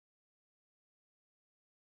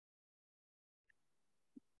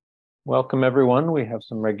Welcome, everyone. We have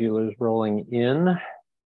some regulars rolling in,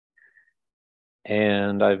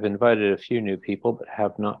 and I've invited a few new people but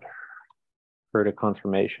have not heard a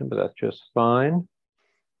confirmation, but that's just fine.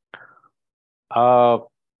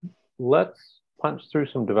 Let's punch through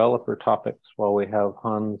some developer topics while we have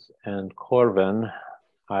Hans and Corvin.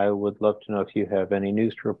 I would love to know if you have any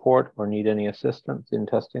news to report or need any assistance in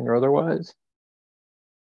testing or otherwise.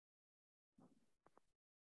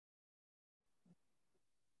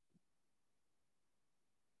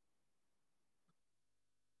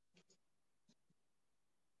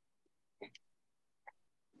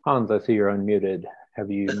 Hans, I see you're unmuted. Have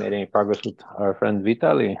you made any progress with our friend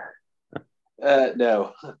Vitali?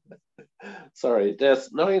 No. Sorry,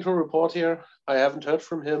 there's nothing to report here. I haven't heard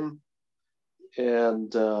from him,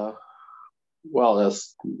 and well,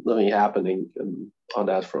 there's nothing happening on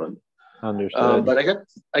that front. Understood. But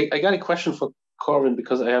I got a question for Corvin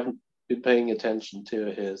because I haven't been paying attention to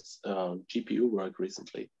his GPU work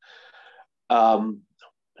recently.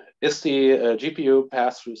 Is the GPU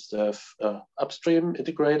pass-through stuff upstream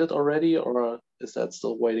integrated already, or is that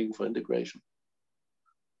still waiting for integration?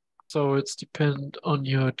 So it's depend on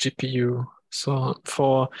your GPU. So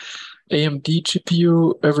for AMD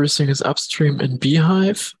GPU, everything is upstream in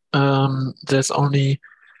bhyve. There's only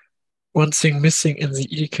one thing missing in the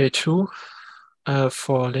EDK2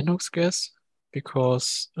 for Linux guess,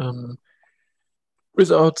 because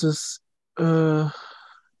without this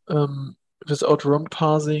without ROM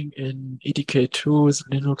parsing in EDK2,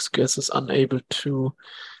 the Linux guess is unable to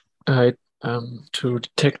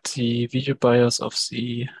detect the video BIOS of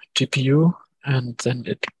the GPU, and then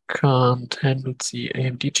it can't handle the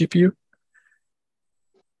AMD GPU.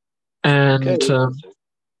 And Okay.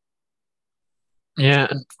 yeah,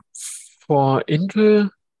 and for Intel,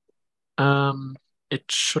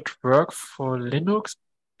 it should work for Linux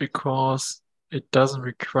because it doesn't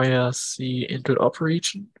require the Intel op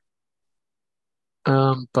region.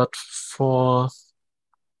 But for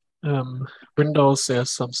Windows,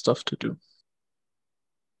 there's some stuff to do.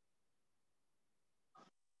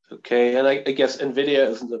 Okay, and I guess NVIDIA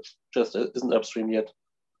isn't upstream yet.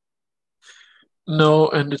 No,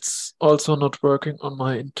 and it's also not working on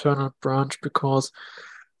my internal branch because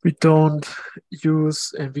we don't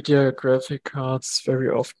use NVIDIA graphic cards very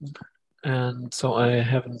often, and so I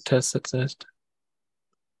haven't tested that.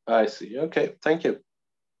 I see. Okay, thank you.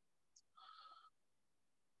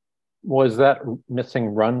 Was that missing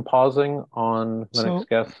run pausing on Linux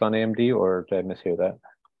guests on AMD, or did I mishear that?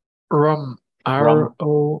 ROM,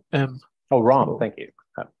 R-O-M. Oh, ROM, thank you.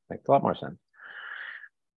 That makes a lot more sense.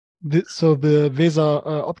 So the VESA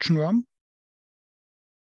option ROM?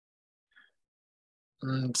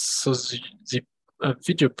 So the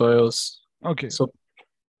video BIOS. Okay. So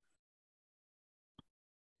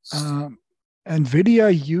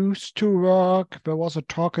NVIDIA used to work. There was a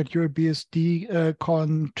talk at EuroBSD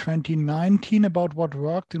Con 2019 about what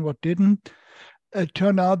worked and what didn't. It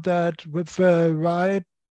turned out that with the right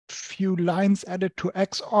few lines added to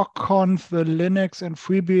XORConf, the Linux and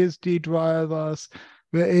FreeBSD drivers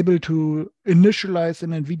were able to initialize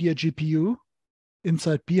an NVIDIA GPU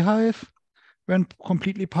inside bhyve when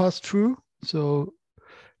completely passed through. So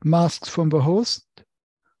masks from the host.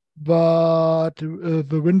 But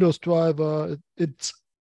the Windows driver, it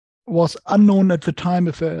was unknown at the time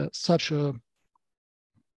if such a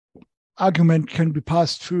argument can be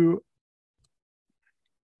passed through.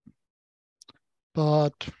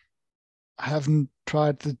 But I haven't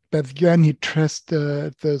tried that. But again,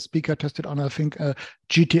 the speaker tested on, I think, a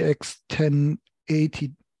GTX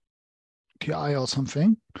 1080 Ti or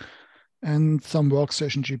something, and some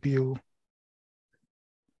workstation GPU.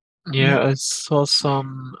 yeah, I saw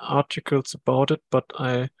some articles about it, but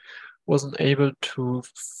I wasn't able to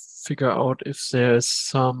figure out if there's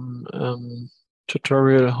some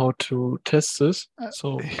tutorial how to test this.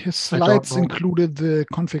 So his slides included the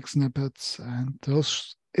config snippets, and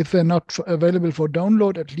those, if they're not available for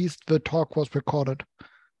download, at least the talk was recorded.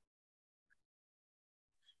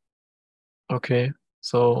 Okay,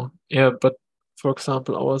 so yeah, but for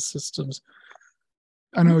example, our systems.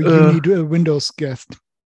 I know you need a Windows guest.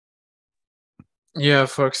 Yeah,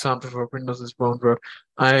 for example, for Windows, this won't work.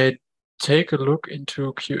 I take a look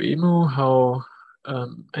into QEMU, how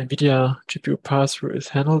NVIDIA GPU pass-through is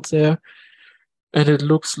handled there, and it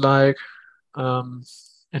looks like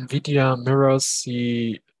NVIDIA mirrors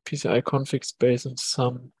the PCI config space in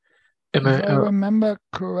some If I remember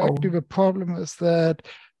correctly, the problem is that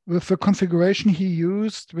with the configuration he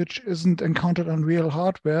used, which isn't encountered on real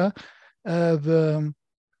hardware, the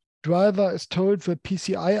driver is told the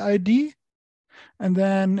PCI ID, and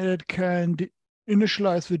then it can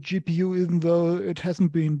initialize the GPU even though it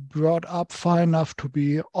hasn't been brought up far enough to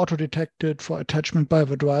be auto-detected for attachment by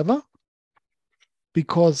the driver,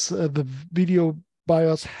 because the video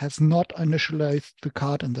BIOS has not initialized the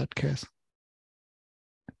card in that case.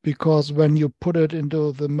 Because when you put it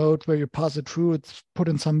into the mode where you pass it through, it's put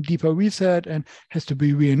in some deeper reset and has to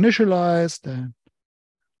be reinitialized and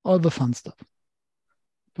all the fun stuff.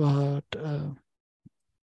 But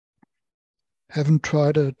haven't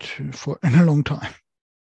tried it for in a long time.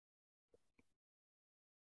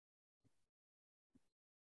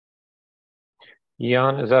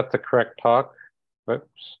 Jan, is that the correct talk? Oops,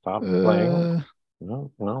 stop playing.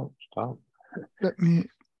 No, stop. Let me.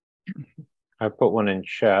 I put one in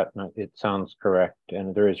chat. And it sounds correct,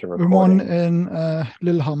 and there is a recording. One in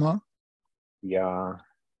Lillehammer. Yeah.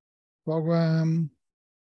 Program.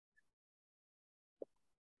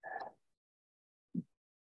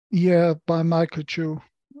 Yeah, by Michael Chu.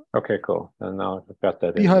 Okay, cool. And now I've got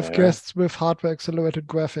that bhyve in there. guests with hardware accelerated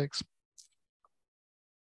graphics.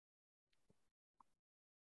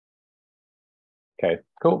 Okay,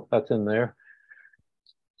 cool. That's in there.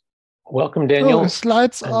 Welcome, Daniel.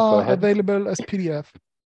 Slides are available as PDF,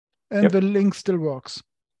 and the link still works.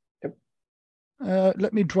 Yep.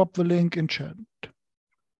 Let me drop the link in chat.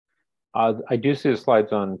 I do see the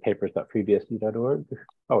slides on papers.freebsd.org.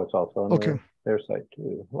 Oh, it's also on their site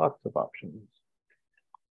too. Lots of options.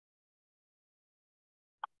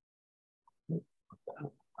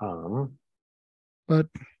 But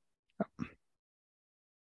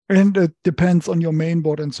and it depends on your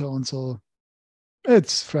mainboard and so on. So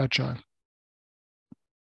it's fragile.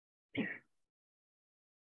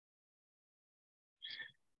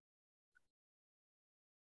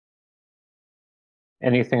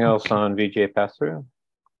 Anything else on VGA pass-through?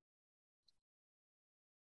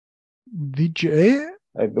 VGA?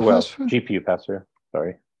 Well, GPU pass-through,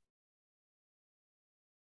 sorry.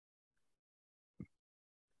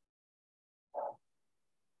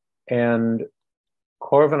 And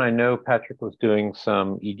Corvin, I know Patrick was doing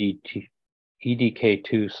some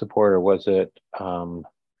EDK2 support, or was it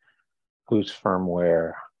whose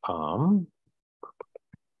firmware?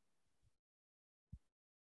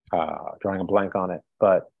 Drawing a blank on it,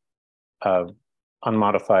 but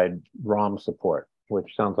unmodified ROM support,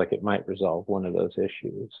 which sounds like it might resolve one of those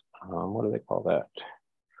issues. What do they call that?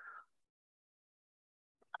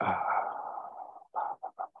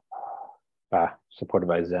 Supported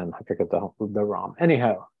by Zen. I forget the ROM.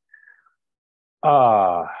 Anyhow,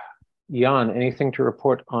 Jan, anything to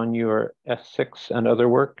report on your S6 and other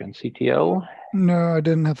work and CTL? No, I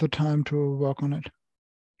didn't have the time to work on it.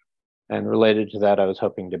 And related to that, I was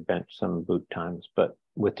hoping to bench some boot times, but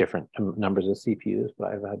with different numbers of CPUs,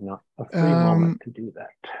 but I've had not a free moment to do that.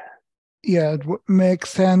 Yeah, it would make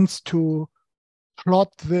sense to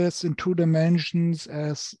plot this in 2 dimensions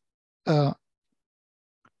as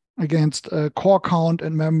against core count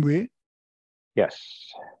and memory. Yes.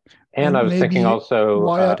 And I was thinking also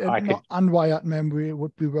wired and unwired memory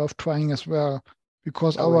would be worth trying as well,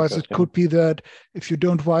 because otherwise it could be that if you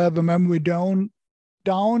don't wire the memory down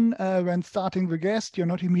when starting the guest, you're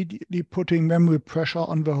not immediately putting memory pressure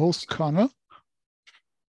on the host kernel,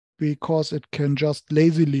 because it can just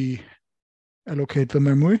lazily allocate the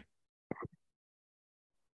memory.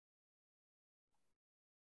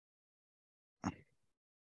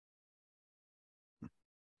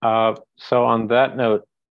 So on that note,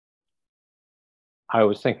 I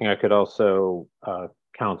was thinking I could also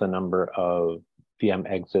count the number of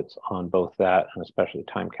VM exits on both that and especially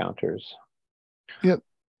time counters. Yep.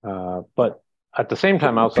 But at the same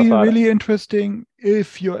time, I also thought it would be really interesting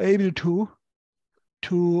if you're able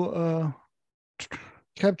to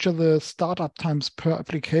capture the startup times per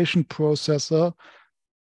application processor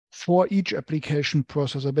for each application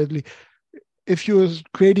processor. Basically, if you're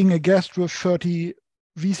creating a guest with 30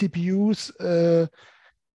 vCPUs,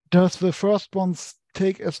 does the first ones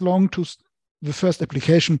take as long to the first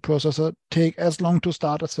application processor take as long to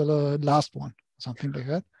start as the last one? Something like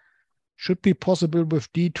that. Should be possible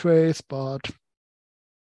with dtrace, but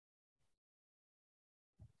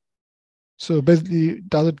so basically,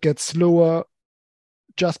 does it get slower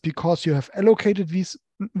just because you have allocated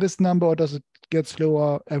this number, or does it get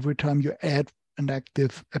slower every time you add an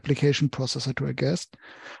active application processor to a guest?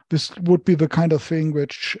 This would be the kind of thing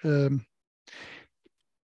which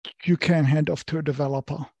you can hand off to a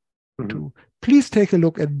developer to please take a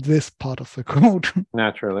look at this part of the code.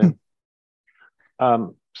 Naturally.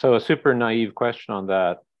 So a super naive question on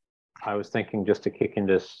that. I was thinking just to kick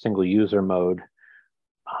into single user mode,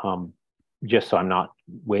 just so I'm not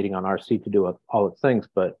waiting on RC to do all its things,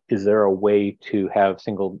 but is there a way to have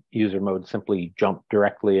single user mode simply jump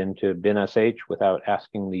directly into bin.sh without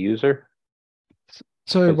asking the user?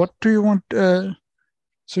 So what do you want?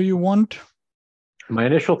 So you want? My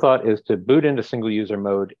initial thought is to boot into single user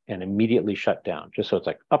mode and immediately shut down, just so it's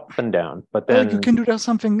like up and down. But then you can do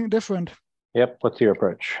something different. Yep. What's your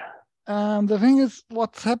approach? The thing is,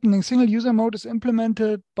 what's happening? Single user mode is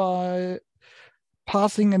implemented by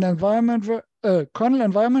passing an kernel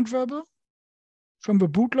environment variable from the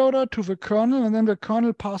bootloader to the kernel, and then the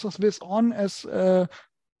kernel passes this on as a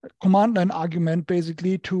command line argument,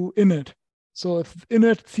 basically, to init. So if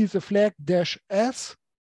init sees the flag -s,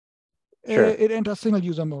 Sure. it enters single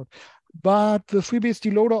user mode. But the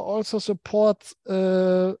FreeBSD loader also supports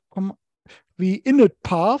the init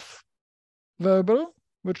path variable,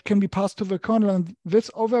 which can be passed to the kernel, and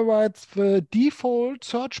this overrides the default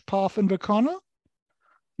search path in the kernel,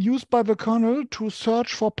 used by the kernel to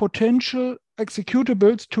search for potential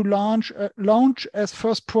executables to launch as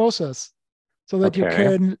first process, so that you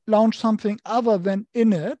can launch something other than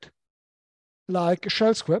init, like a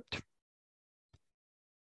shell script,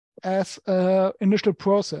 as an initial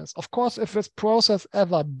process. Of course, if this process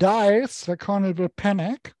ever dies, the kernel will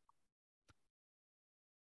panic.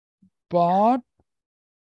 But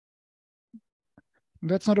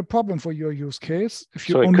that's not a problem for your use case. If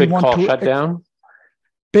you so it only could want call to shutdown?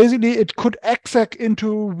 Basically, it could exec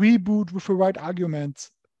into reboot with the right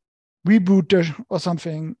arguments, reboot or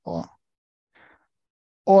something,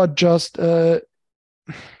 or just yeah.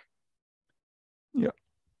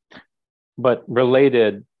 But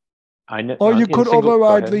related, I know. Or you could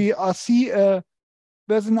override the RC.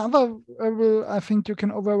 There's another variable I think you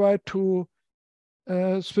can override to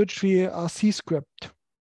switch the RC script.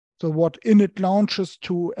 So what init launches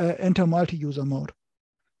to enter multi-user mode.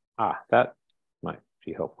 That might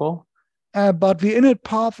be helpful. But the init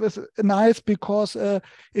path is nice because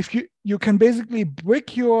if you can basically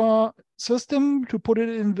brick your system to put it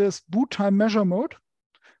in this boot time measure mode,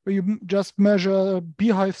 where you just measure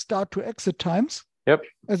bhyve start to exit times. Yep.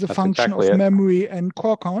 As a function of memory and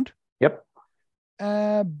core count. Yep.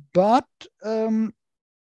 But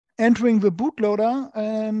entering the bootloader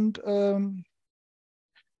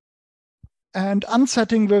and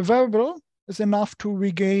unsetting the variable is enough to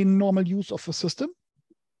regain normal use of the system.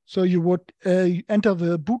 So you would enter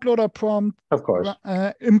the bootloader prompt, of course,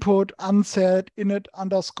 input unset init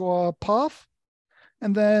underscore path,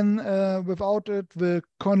 and then without it, the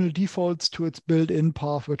kernel defaults to its built-in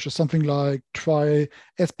path, which is something like try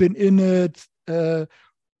sbin init, o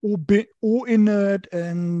init,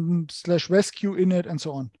 and /rescue init, and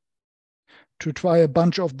so on, to try a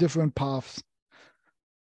bunch of different paths.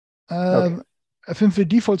 I think the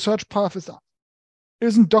default search path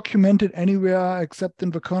isn't documented anywhere except in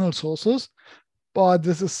the kernel sources, but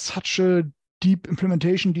this is such a deep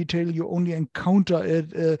implementation detail, you only encounter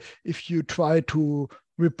it if you try to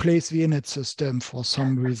replace the init system for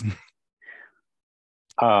some reason.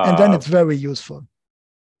 And then it's very useful.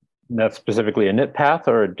 That's specifically a init path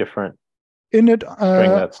or a different init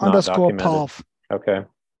string that's underscore not path. Okay.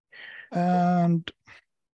 And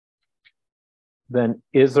then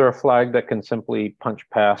is there a flag that can simply punch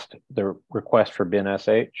past the request for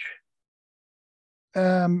bin.sh?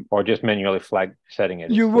 Or just manually flag setting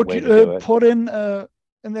it? You would put in an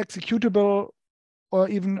executable or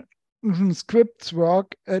even scripts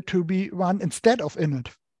work to be run instead of init.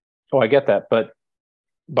 Oh, I get that. But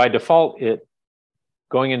by default, it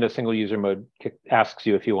going into single user mode asks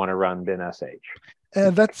you if you want to run bin.sh.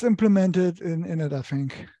 That's implemented in init, I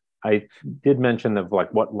think. I did mention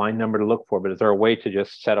like what line number to look for, but is there a way to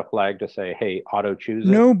just set a flag to say, hey, auto choose it?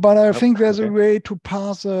 No, but I think there's a way to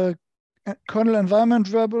pass a kernel environment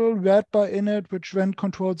variable read by init, which then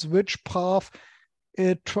controls which path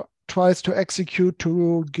it tries to execute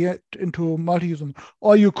to get into multi-user.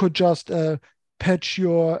 Or you could just patch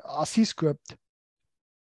your RC script.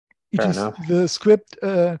 It is the script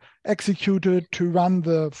executed to run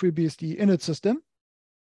the FreeBSD init system.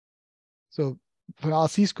 So for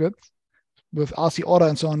RC script with RC order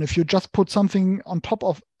and so on, if you just put something on top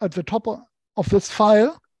of at the top of this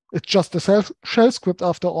file, it's just a shell script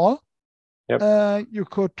after all. Yep. You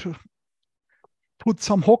could put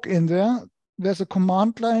some hook in there. There's a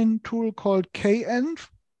command line tool called kenv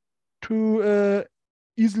to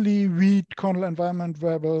easily read kernel environment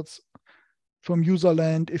variables from user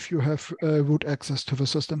land if you have root access to the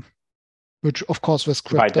system, which of course the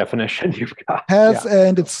script by definition you've got has,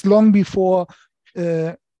 and it's long before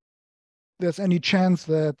there's any chance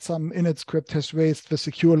that some init script has raised the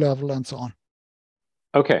secure level and so on.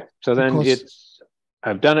 Okay, so then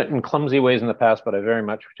I've done it in clumsy ways in the past, but I very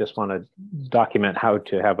much just want to document how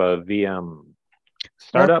to have a VM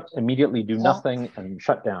start up, immediately do nothing, and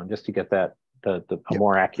shut down, just to get that a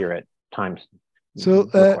more accurate times. So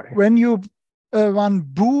when you run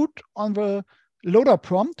boot on the loader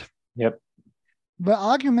prompt, yep, the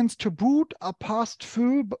arguments to boot are passed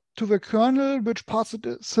through to the kernel, which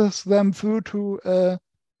passes them through to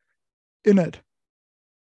init.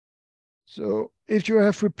 So if you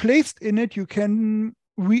have replaced init, you can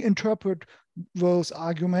reinterpret those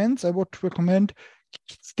arguments. I would recommend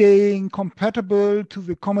staying compatible to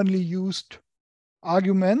the commonly used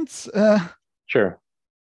arguments. Sure.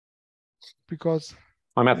 Because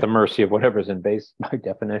I'm at the mercy of whatever's in base by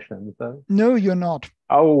definition. So. No, you're not.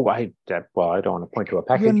 Oh, I don't want to point to a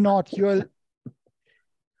package. You're not.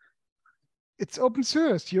 It's open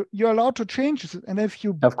source. You're allowed to change it, and if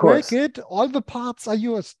you break it, all the parts are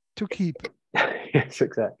yours to keep. Yes,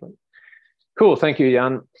 exactly. Cool. Thank you,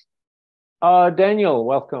 Jan. Daniel,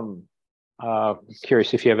 welcome.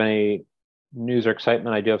 Curious if you have any news or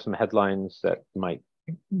excitement. I do have some headlines that might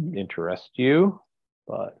interest you,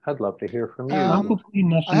 but I'd love to hear from you. Probably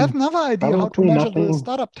nothing. I have another idea how to measure the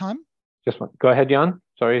startup time. Just one. Go ahead, Jan.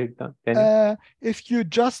 Sorry, Daniel. If you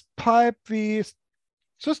just pipe the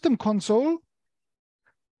system console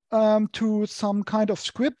to some kind of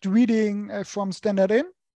script reading from standard in,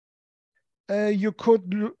 you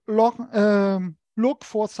could look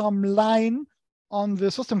for some line on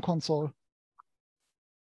the system console.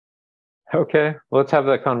 Okay, let's have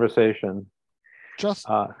that conversation. Just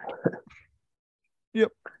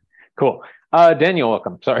yep. Cool. Daniel,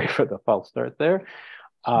 welcome. Sorry for the false start there.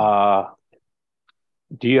 Do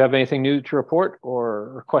you have anything new to report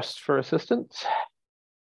or requests for assistance?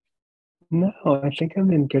 No, I think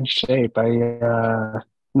I'm in good shape.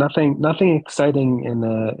 Nothing exciting in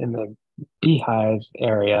the bhyve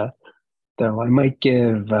area, though I might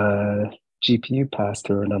give GPU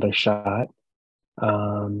pass-through another shot.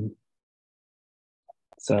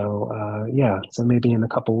 So maybe in a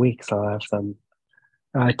couple weeks I'll have some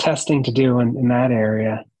testing to do in that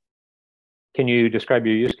area. Can you describe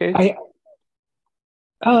your use case?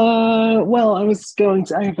 Well, I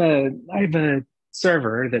have a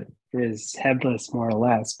server that is headless more or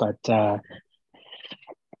less, but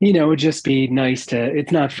it would just be nice to.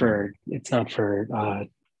 It's not for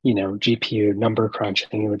GPU number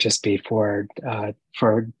crunching. It would just be for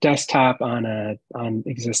desktop on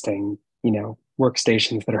existing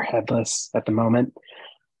workstations that are headless at the moment,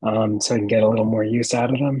 so I can get a little more use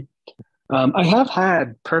out of them. I have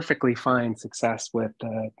had perfectly fine success with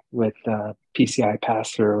PCI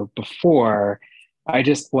pass-through before. I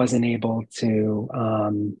just wasn't able to,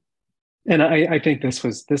 and I think this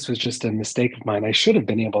was just a mistake of mine. I should have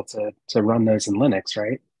been able to run those in Linux,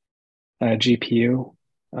 right? GPU.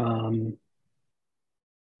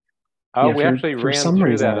 We actually ran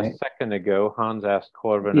through that a second ago. Hans asked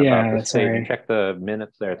Corvin about the state and check the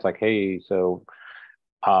minutes there. It's like, hey, so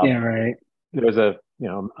right. There's a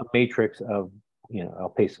matrix of I'll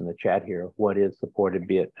paste in the chat here what is supported,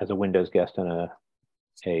 be it as a Windows guest and a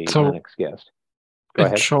Linux guest. Go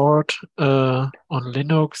ahead. In short, on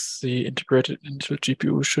Linux, the integrated Intel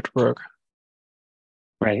GPU should work.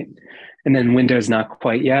 Right, and then Windows not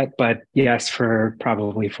quite yet, but yes, for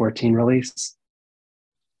probably 14 release,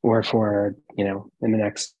 or for in the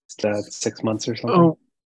next 6 months or something.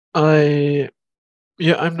 I'm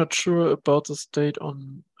not sure about the state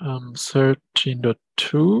on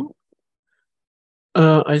 13.2.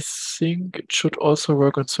 I think it should also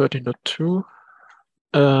work on 13.2.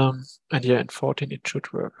 And in 14 it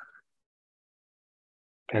should work.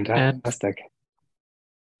 Fantastic.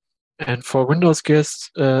 And for Windows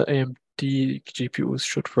guests, AMD GPUs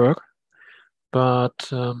should work.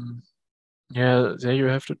 But there you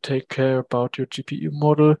have to take care about your GPU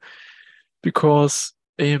model, because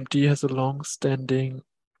AMD has a long-standing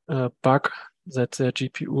bug that their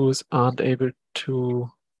GPUs aren't able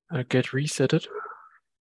to get resetted.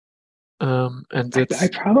 And that's... I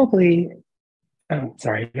probably... Oh,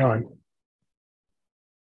 sorry, go on.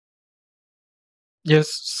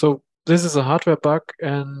 Yes, so this is a hardware bug,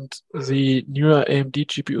 and the newer AMD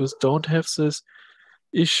GPUs don't have this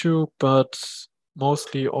issue, but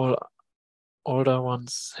mostly all older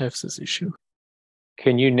ones have this issue.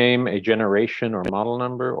 Can you name a generation or model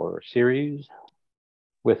number or series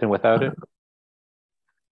with and without it?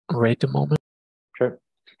 Right a moment. Sure.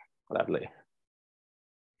 Lovely.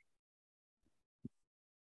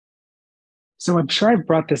 So I'm sure I've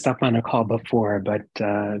brought this up on a call before, but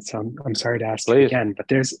so I'm sorry to ask it again.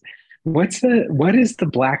 But what is the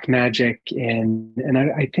black magic in? And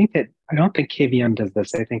I think that I don't think KVM does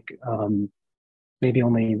this. I think maybe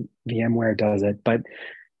only VMware does it, but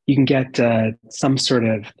you can get some sort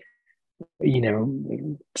of,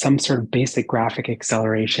 some sort of basic graphic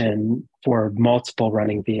acceleration for multiple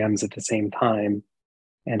running VMs at the same time.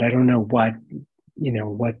 And I don't know what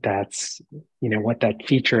what that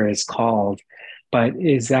feature is called, but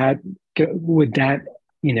would that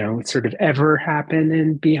sort of ever happen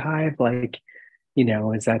in bhyve? Like,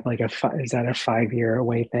 is that like is that a 5 year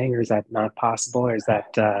away thing, or is that not possible, or is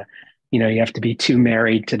that you have to be too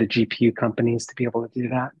married to the GPU companies to be able to do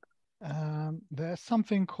that? There's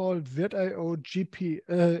something called virtio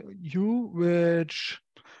GPU, which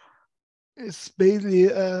is basically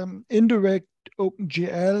indirect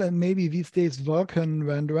OpenGL and maybe these days Vulkan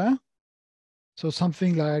renderer. So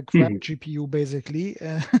something like web GPU basically.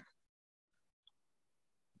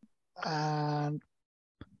 And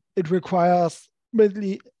it requires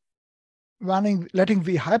basically letting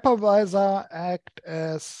the hypervisor act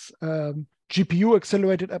as GPU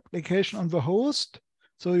accelerated application on the host.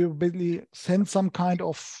 So you basically send some kind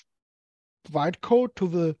of bytecode to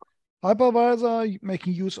the hypervisor,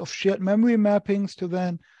 making use of shared memory mappings to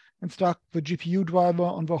then instruct the GPU driver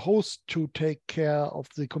on the host to take care of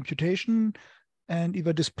the computation and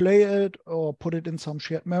either display it or put it in some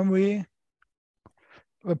shared memory.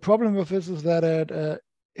 The problem with this is that it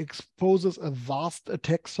exposes a vast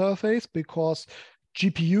attack surface because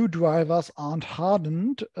GPU drivers aren't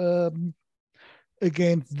hardened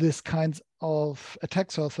against this kinds of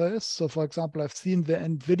attack surface. So for example, I've seen the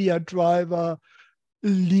NVIDIA driver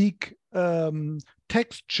leak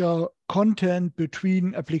texture content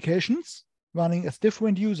between applications running as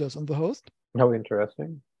different users on the host. How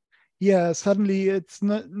interesting. Yeah, suddenly it's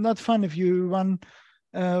not fun if you run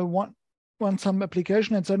some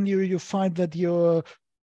application and suddenly you find that your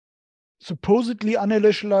supposedly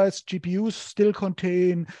uninitialized GPUs still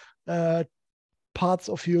contain parts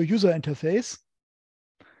of your user interface,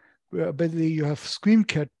 where basically you have screen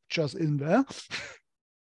captures in there.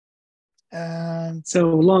 And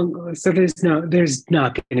so there's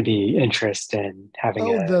not going to be interest in having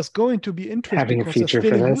there's going to be interest having because a feature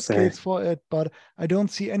there's still for a this, use case for it, but I don't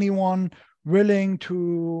see anyone willing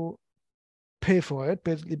to pay for it,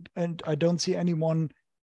 basically, and I don't see anyone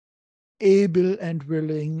able and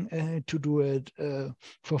willing to do it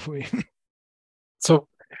for free. So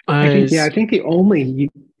I think the only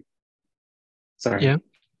sorry. Yeah.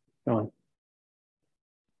 Go on.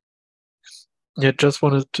 Yeah, just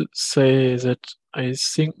wanted to say that I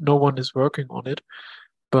think no one is working on it.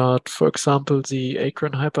 But for example, the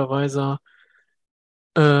Acron hypervisor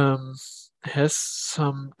has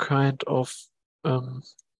some kind of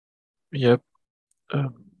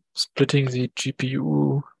splitting the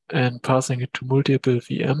GPU and passing it to multiple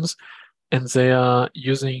VMs, and they are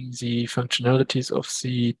using the functionalities of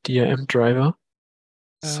the DRM driver.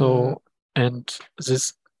 So and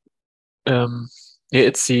this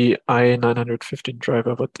it's the i915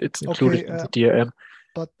 driver, but it's included in the DRM.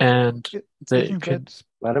 But and they can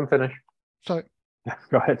let him finish. Sorry.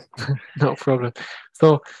 Go ahead. No problem.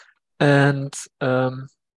 So, and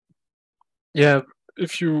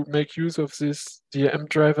if you make use of this DRM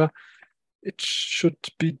driver, it should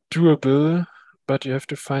be doable, but you have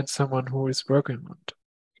to find someone who is working on it.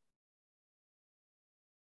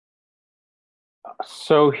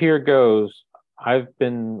 So here goes. I've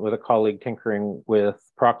been with a colleague tinkering with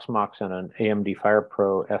Proxmox and an AMD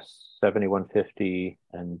FirePro S7150,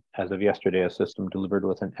 and as of yesterday, a system delivered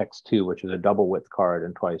with an X2, which is a double width card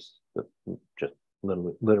and twice just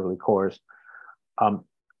literally cores.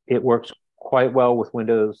 It works quite well with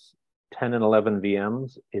Windows 10 and 11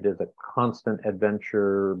 VMs. It is a constant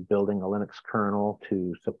adventure building a Linux kernel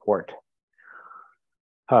to support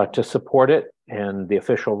it, and the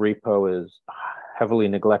official repo is heavily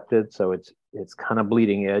neglected, so it's kind of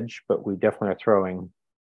bleeding edge, but we definitely are throwing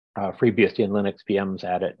FreeBSD and Linux VMs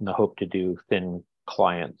at it in the hope to do thin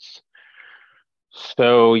clients.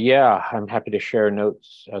 So yeah, I'm happy to share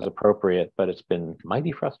notes as appropriate, but it's been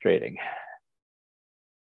mighty frustrating.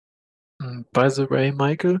 By the way,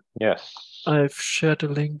 Michael, yes, I've shared a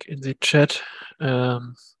link in the chat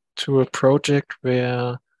to a project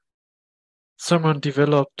where someone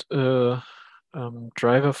developed a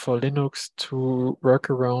driver for Linux to work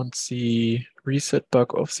around the reset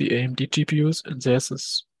bug of the AMD GPUs, and there's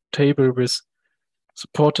this table with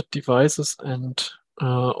supported devices, and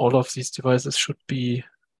all of these devices should be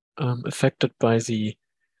affected by the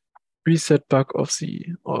reset bug of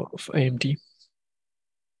AMD.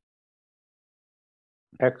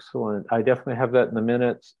 Excellent. I definitely have that in the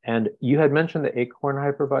minutes. And you had mentioned the Acorn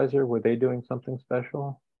hypervisor. Were they doing something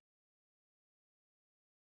special?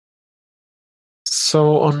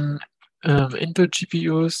 So on Intel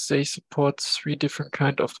GPUs, they support 3 different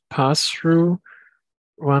kind of pass-through.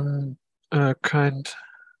 One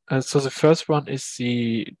so the first one is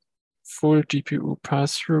the full GPU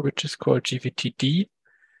pass-through, which is called GVTD.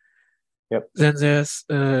 Yep. Then there's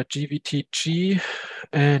GVTG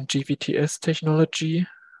and GVTS technology.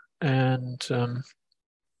 And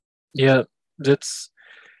yeah, that's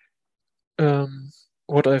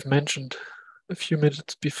what I've mentioned a few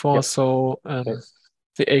minutes before. Yep. So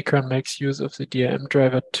the Acorn makes use of the DRM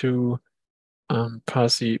driver to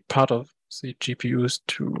pass the part of the GPUs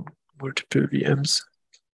to multiple VMs.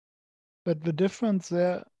 But the difference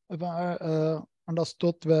there, if I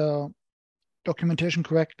understood the documentation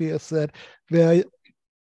correctly, is that they're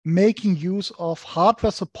making use of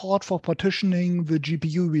hardware support for partitioning the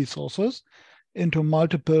GPU resources into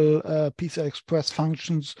multiple PCI Express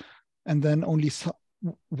functions, and then only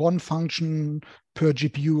one function per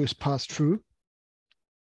GPU is passed through.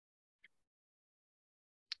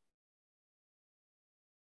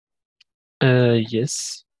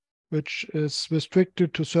 Yes. Which is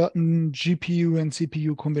restricted to certain GPU and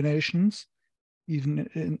CPU combinations,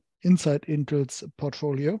 even inside Intel's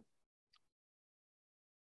portfolio.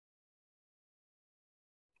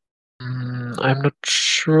 I'm not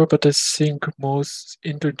sure, but I think most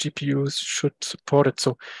Intel GPUs should support it.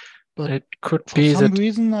 So but it could for be some that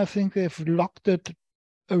reason, I think they've locked it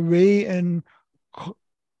away in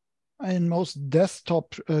most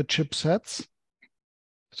desktop chipsets.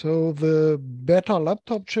 So the better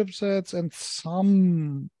laptop chipsets and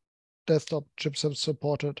some desktop chipsets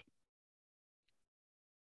support it.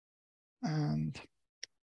 And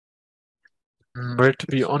well, to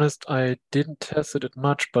be honest, I didn't test it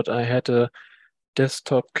much, but I had a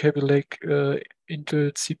desktop Kaby Lake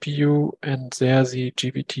Intel CPU, and there the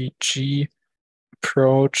GVT-G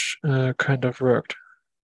approach kind of worked.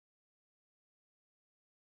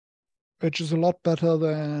 which is a lot better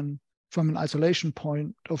than from an isolation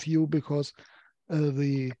point of view, because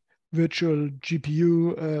the virtual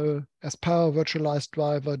GPU as power virtualized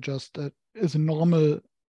driver just is a normal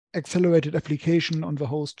accelerated application on the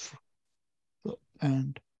host.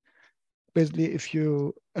 And basically, if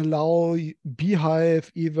you allow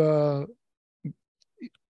bhyve either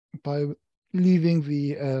by leaving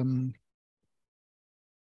the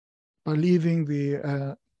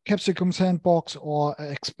Capsicum sandbox or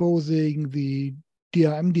exposing the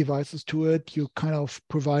DRM devices to it, you kind of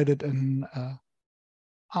provided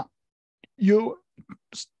you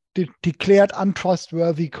declared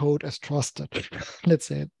untrustworthy code as trusted. Let's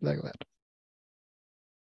say it like that.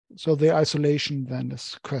 So the isolation then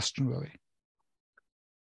is questionable.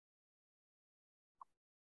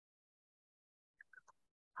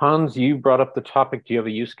 Hans, you brought up the topic. Do you have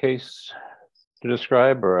a use case to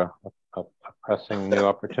describe or a pressing new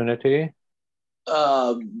opportunity?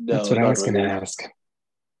 No, that's what I was really. going to ask.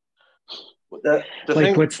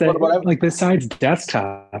 Like, besides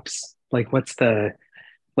desktops? Like, what's the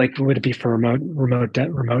would it be for remote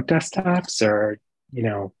desktops, or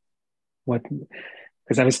what?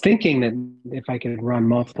 Because I was thinking that if I could run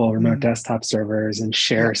multiple remote desktop servers and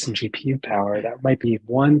share some GPU power, that might be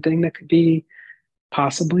one thing that could be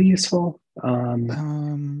possibly useful.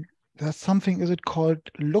 There's something, is it called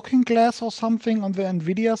Looking Glass or something on the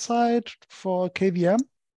NVIDIA side for KVM,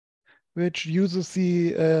 which uses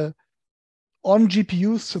the on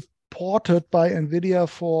GPU supported by NVIDIA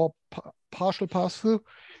for partial pass-through.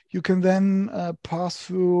 You can then pass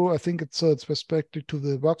through, I think it's restricted to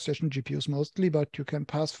the workstation GPUs mostly, but you can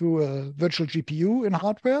pass through a virtual GPU in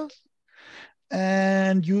hardware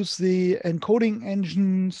and use the encoding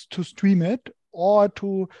engines to stream it, or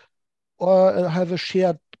have a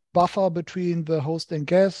shared buffer between the host and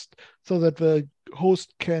guest, so that the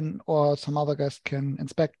host can, or some other guest can,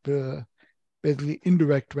 inspect the basically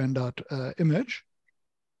indirect rendered image.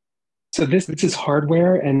 So this is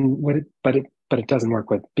hardware, and but it doesn't work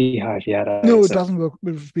with bhyve yet. No, it doesn't work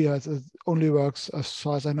with bhyve. It only works, as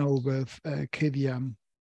far as I know, with KVM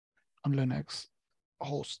on Linux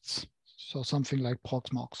hosts. So something like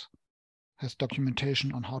Proxmox has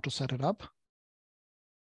documentation on how to set it up.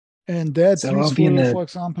 And that's useful, for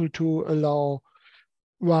example, to allow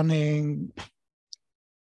running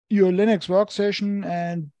your Linux workstation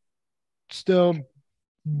and still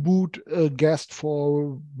boot a guest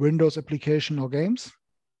for Windows application or games,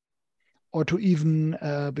 or to even,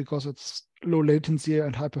 because it's low latency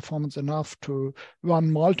and high performance enough, to run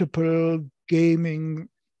multiple gaming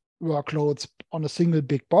workloads on a single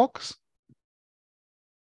big box.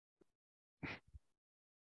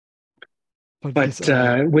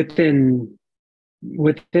 But within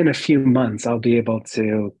within a few months, I'll be able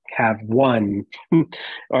to have one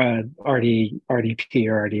RDP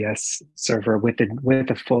or RDS server with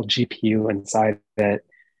a full GPU inside it,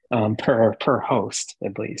 per host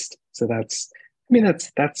at least. So that's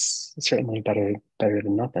certainly better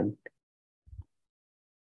than nothing.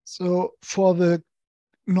 So for the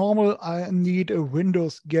normal, I need a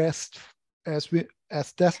Windows guest as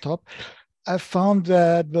desktop. I found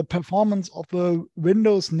that the performance of the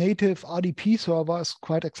Windows native RDP server is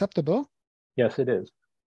quite acceptable. Yes, it is.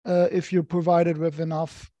 If you provide it with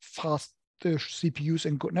enough fast CPUs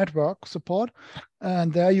and good network support.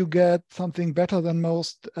 And there you get something better than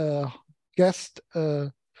most guest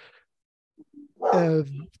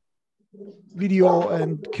video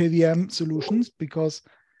and KVM solutions, because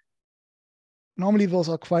normally those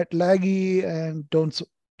are quite laggy and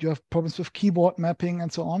you have problems with keyboard mapping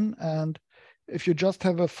and so on. And if you just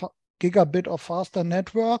have a gigabit or faster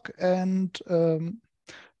network and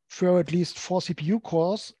throw at least 4 CPU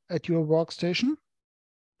cores at your workstation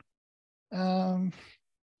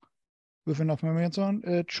with enough memory and so on,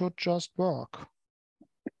 it should just work.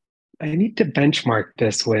 I need to benchmark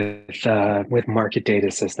this with market data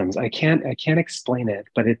systems. I can't explain it,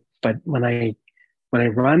 but when I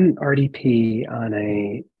run RDP on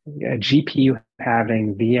a GPU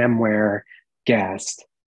having VMware guest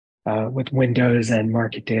with Windows and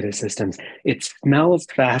market data systems, it smells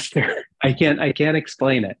faster. I can't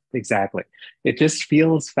explain it exactly. It just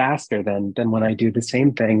feels faster than when I do the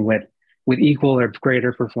same thing with equal or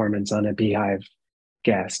greater performance on a bhyve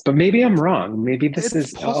guest. But maybe I'm wrong. Maybe this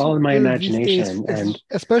is all in my imagination. And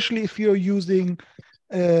especially if you're using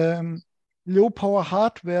low power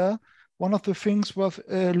hardware, one of the things worth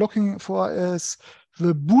looking for is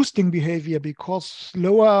the boosting behavior, because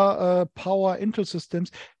lower power Intel systems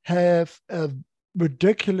have a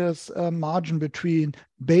ridiculous margin between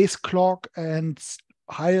base clock and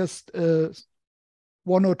highest 1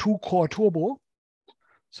 or 2 core turbo.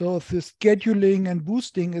 So if the scheduling and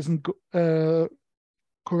boosting isn't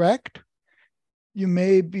correct, you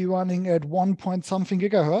may be running at 1 point something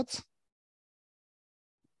gigahertz.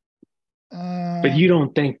 But you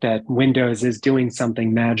don't think that Windows is doing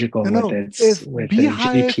something magical with the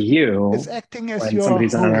GPU is acting as when your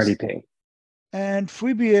somebody's host. on RDP? And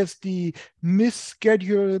FreeBSD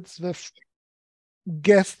misschedules the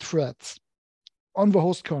guest threads on the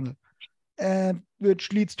host kernel, and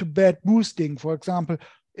which leads to bad boosting. For example,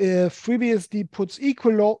 if FreeBSD puts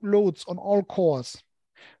equal loads on all cores,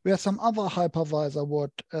 where some other hypervisor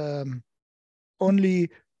would only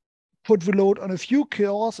put the load on a few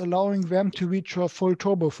cores, allowing them to reach a full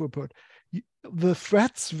turbo throughput, the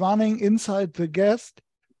threads running inside the guest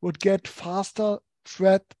would get faster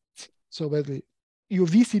threads. So basically, your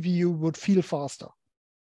vCPU would feel faster.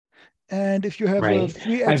 And if you have a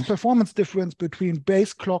 3x performance difference between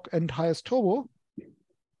base clock and highest turbo,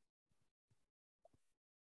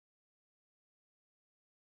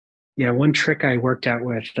 yeah, one trick I worked out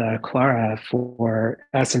with Clara for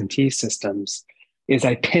SMT systems is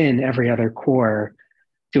I pin every other core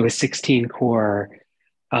to a 16 core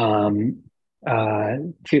to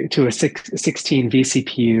a 16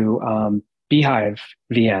 vCPU bhyve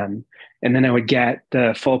VM, and then I would get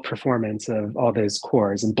the full performance of all those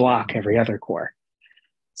cores and block every other core.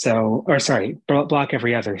 So, or sorry, block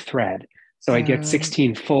every other thread. So I get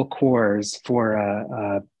 16 full cores for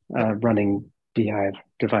a running bhyve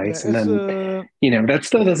device. And then, that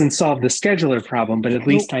still doesn't solve the scheduler problem, but at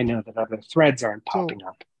least I know that other threads aren't popping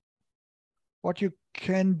up. What you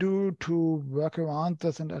can do to work around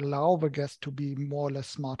this and allow the guest to be more or less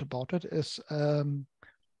smart about it is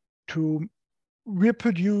to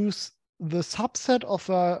reproduce the subset of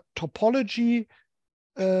a topology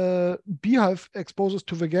bhyve exposes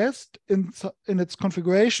to the guest in its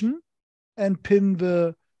configuration and pin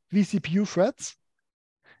the vCPU threads.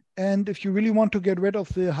 And if you really want to get rid of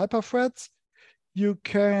the hyperthreads, you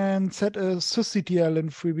can set a sysctl in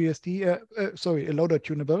FreeBSD, a loader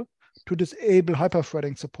tunable, to disable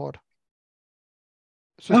hyperthreading support.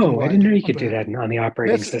 I didn't know you could do that on the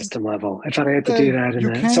operating system level. I thought I had to do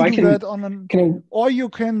that. Or you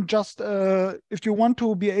can just, if you want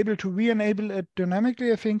to be able to re-enable it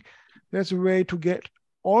dynamically, I think there's a way to get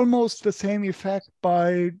almost the same effect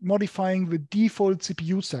by modifying the default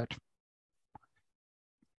CPU set.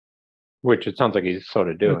 Which it sounds like he's sort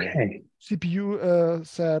of doing. Okay. CPU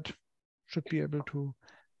set should be able to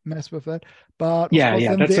mess with that. But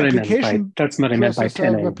that's what I meant by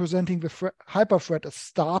pinning. Representing the hyperthread is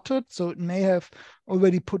started, so it may have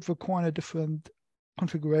already put the core in a different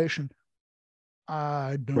configuration.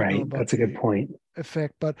 I don't know about that's a good point.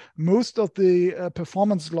 Effect, but most of the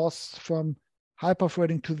performance loss from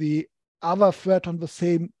hyperthreading to the other threat on the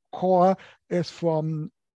same core is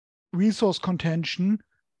from resource contention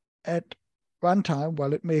at runtime.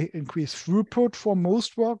 While it may increase throughput for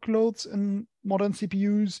most workloads in modern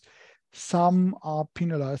CPUs, some are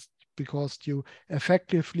penalized because you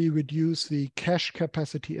effectively reduce the cache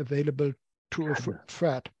capacity available to a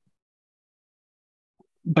thread.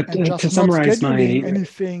 But And to just not summarize scheduling my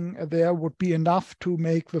anything there would be enough to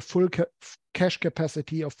make the full cache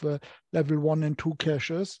capacity of the level 1 and 2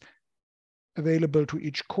 caches available to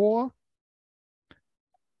each core.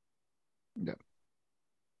 Yeah.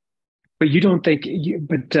 But you don't think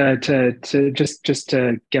to just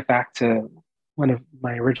to get back to one of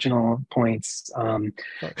my original points,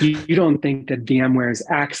 you don't think that VMware's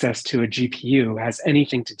access to a GPU has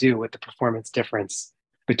anything to do with the performance difference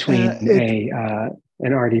between an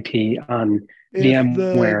RDP on if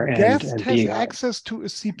VMware the guest and has bhyve? access to a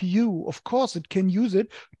CPU, of course it can use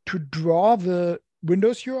it to draw the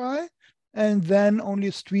Windows UI and then only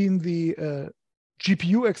stream the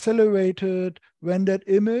GPU accelerated rendered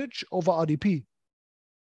image over RDP.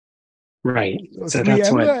 Right. So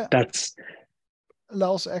VMware that's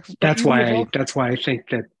allows access. that's why I think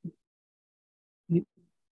that.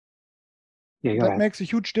 Yeah, that makes a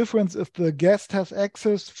huge difference if the guest has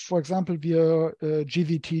access, for example, via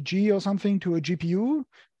GVTG or something to a GPU.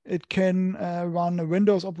 It can run a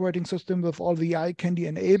Windows operating system with all the eye candy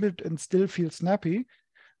enabled and still feel snappy.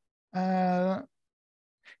 In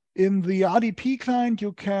the RDP client,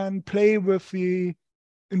 you can play with in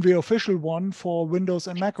the official one for Windows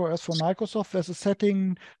and macOS for Microsoft, there's a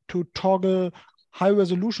setting to toggle high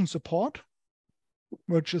resolution support,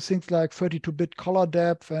 which is things like 32-bit color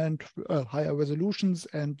depth and higher resolutions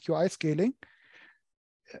and UI scaling.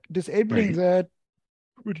 Disabling that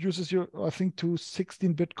reduces you, I think, to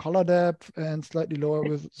 16-bit color depth and slightly lower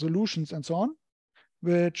resolutions and so on,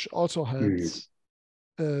 which also helps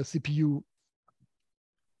CPU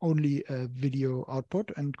only video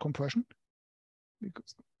output and compression.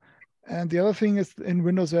 And the other thing is in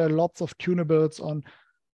Windows, there are lots of tunables on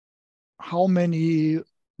how many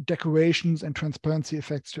decorations and transparency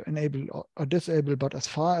effects to enable or disable. But as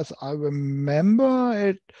far as I remember,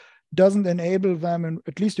 it doesn't enable them,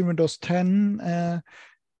 at least in Windows 10,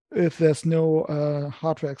 if there's no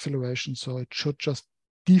hardware acceleration. So it should just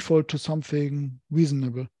default to something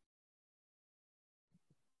reasonable.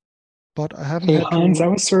 But I haven't had Hans, to... I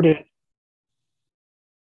was sort of...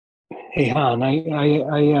 Hey, Han,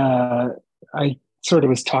 I sort of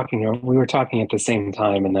was talking, or we were talking at the same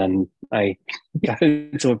time, and then I got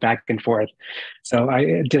into a back and forth. So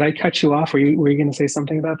did I cut you off? Were you going to say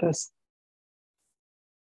something about this?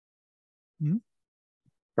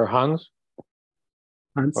 Or Hans?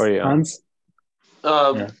 Hans? Or you? Hans?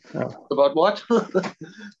 About what?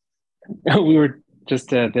 We were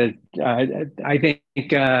just I think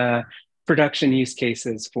production use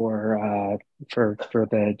cases for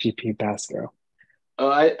the GPU Pascal.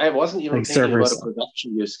 I wasn't even Like thinking servers. about a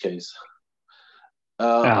production use case.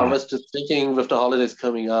 I was just thinking with the holidays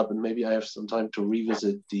coming up, and maybe I have some time to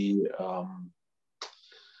revisit the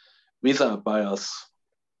Visa BIOS,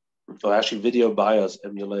 or actually video BIOS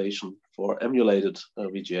emulation for emulated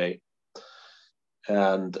VGA.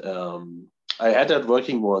 And I had that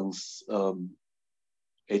working once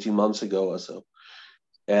 18 months ago or so.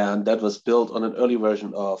 And that was built on an early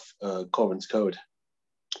version of Corvin's code.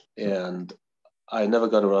 And I never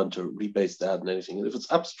got around to rebase that and anything. And if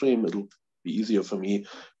it's upstream, it'll be easier for me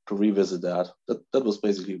to revisit that. That was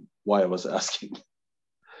basically why I was asking.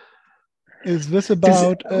 Is this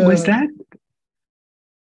about... was that...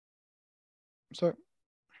 Sorry.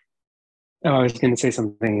 Oh, I was going to say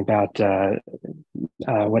something about,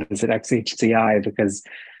 what is it, XHCI, because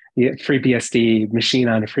FreeBSD machine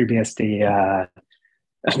on a FreeBSD...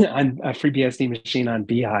 on a FreeBSD machine on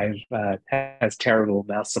bhyve has terrible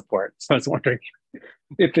mouse support. So I was wondering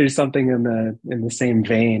if there's something in the same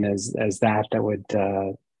vein as that would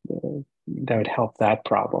help that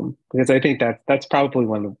problem, because I think that's probably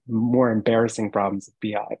one of the more embarrassing problems of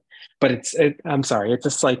bhyve. But I'm sorry, it's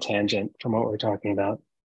a slight tangent from what we're talking about.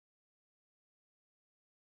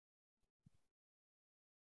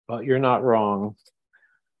 Well, you're not wrong.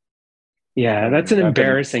 Yeah, that's an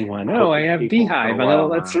embarrassing one. Oh, I have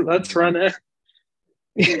bhyve. Let's run a.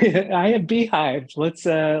 I have bhyve.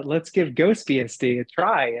 Let's give GhostBSD a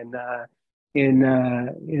try in a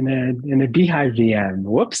bhyve VM.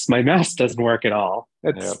 Whoops, my mouse doesn't work at all.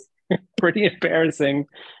 That's pretty embarrassing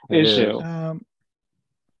issue.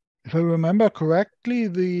 If I remember correctly,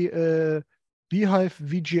 the bhyve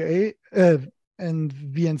VGA and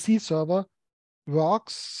VNC server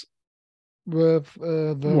works with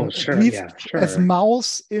as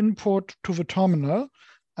mouse input to the terminal,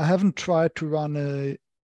 I haven't tried to run a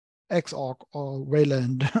Xorg or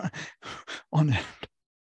Wayland on it.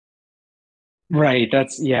 Right.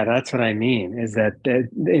 That's what I mean, is that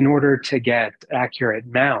in order to get accurate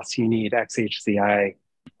mouse, you need XHCI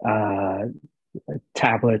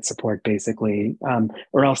tablet support, basically,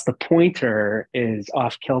 or else the pointer is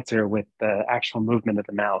off kilter with the actual movement of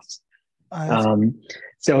the mouse.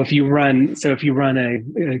 So if you run a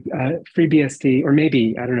FreeBSD, or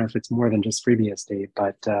maybe I don't know if it's more than just FreeBSD,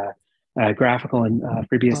 but graphical and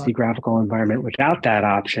FreeBSD graphical environment without that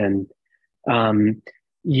option,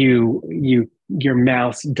 your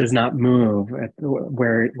mouse does not move at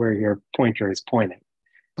where your pointer is pointing.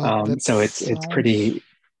 So it's pretty.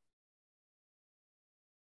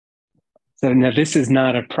 So now this is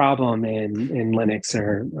not a problem in Linux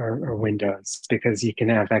or Windows, because you can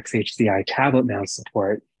have XHCI tablet mouse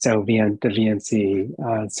support. So the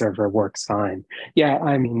VNC server works fine. Yeah,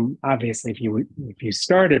 I mean, obviously, if you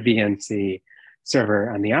start a VNC server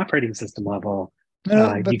on the operating system level,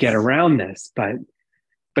 you get around this. But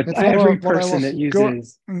every person that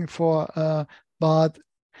uses but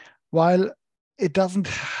while it doesn't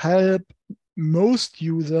help most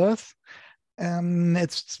users,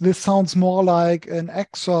 this sounds more like an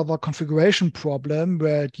X server configuration problem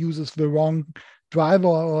where it uses the wrong driver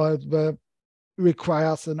or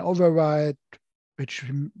requires an override, which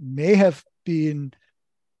may have been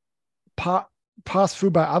passed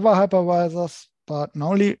through by other hypervisors, but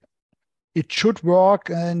normally it should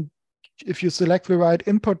work. And if you select the right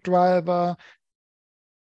input driver,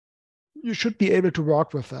 you should be able to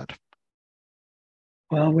work with that.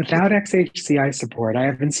 Well, without XHCI support, I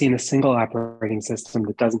haven't seen a single operating system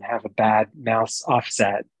that doesn't have a bad mouse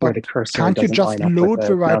offset where the cursor can't you doesn't just line up load with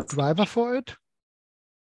the right mouse. driver for it?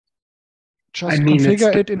 Just I mean,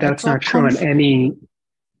 configure it in that's not true on any.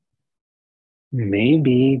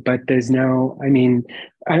 Maybe, but there's no. I mean,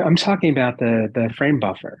 I'm talking about the frame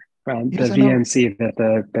buffer from the VNC that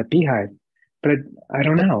bhyve. But I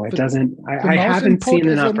don't know. It doesn't. I haven't seen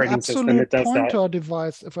an operating system that does that. Pointer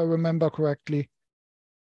device, if I remember correctly.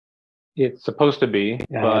 It's supposed to be,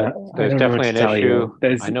 but there's definitely an issue.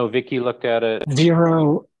 I know Vicky looked at it.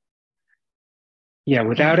 Zero. Yeah,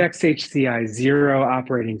 without XHCI, zero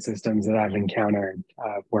operating systems that I've encountered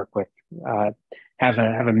work with have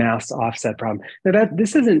a mouse offset problem. Now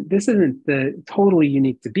this isn't the totally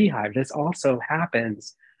unique to bhyve. This also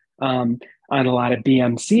happens on a lot of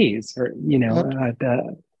BMCs, or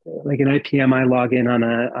like an IPMI login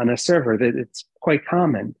on a server. That it's quite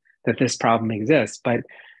common that this problem exists, but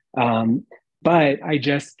I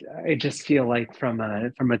just feel like from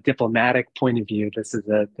a diplomatic point of view, this is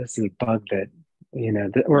a bug that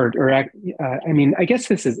I mean, I guess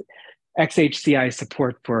this is XHCI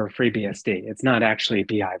support for FreeBSD. It's not actually a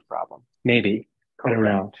bhyve problem. Maybe, I don't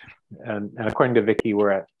know. And according to Vicky,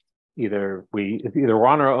 we're at either we're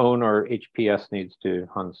on our own, or HPS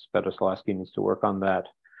Hans Svetoslawski needs to work on that.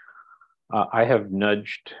 I have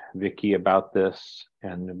nudged Vicky about this,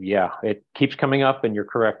 and yeah, it keeps coming up. And you're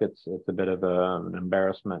correct; it's a bit of an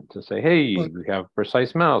embarrassment to say, "Hey, we have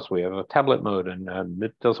precise mouse, we have a tablet mode, and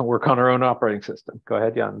it doesn't work on our own operating system." Go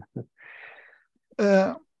ahead, Jan.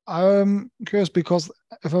 I'm curious because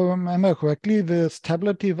if I remember correctly, this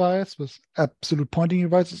tablet device with absolute pointing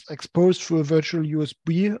device is exposed through a virtual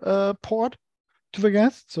USB port to the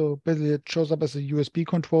guest. So basically, it shows up as a USB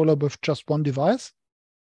controller with just one device.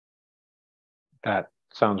 That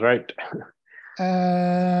sounds right.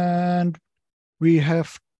 And we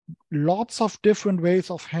have lots of different ways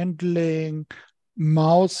of handling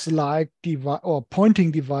mouse-like device or pointing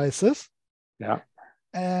devices. Yeah.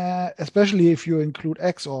 Especially if you include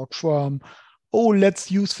Xorg from, let's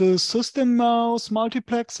use the system mouse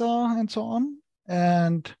multiplexer and so on,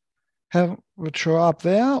 and have it show up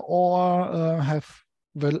there, or have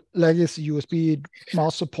the legacy USB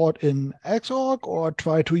mouse support in Xorg, or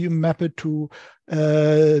try to map it to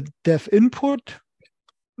dev input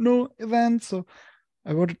event. So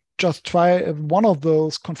I would just try if one of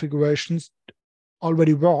those configurations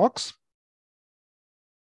already works.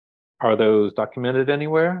 Are those documented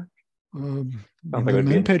anywhere? The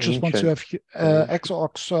main page is once you have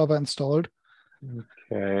Xorg server installed.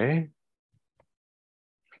 Okay.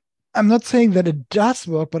 I'm not saying that it does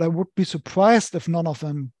work, but I would be surprised if none of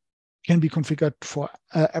them can be configured for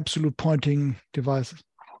absolute pointing devices.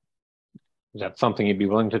 Is that something you'd be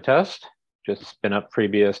willing to test? Just spin up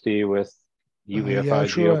FreeBSD with UEFI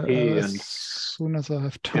GOP and as soon as I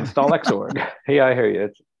have time. Install Xorg. Hey, I hear you.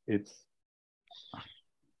 It's.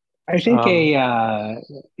 I think I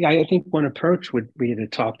think one approach would be to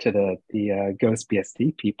talk to the Ghost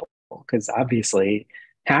BSD people, because obviously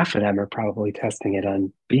half of them are probably testing it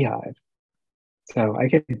on bhyve. So I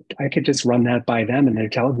could just run that by them in their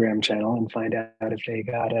Telegram channel and find out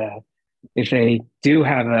if they do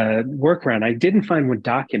have a workaround. I didn't find one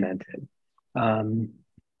documented.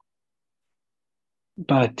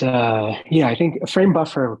 But yeah, I think a frame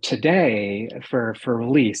buffer today for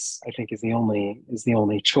release, I think is the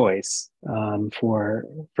only choice for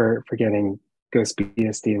getting Ghost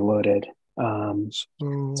BSD loaded.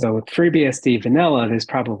 So with FreeBSD vanilla, there's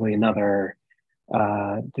probably another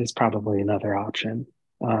option.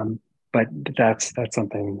 But that's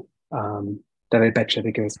something that I bet you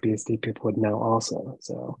the Ghost BSD people would know also.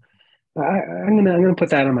 So I'm gonna put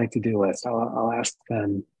that on my to-do list. I'll ask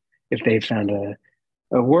them if they found a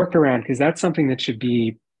workaround, because that's something that should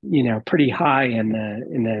be, pretty high in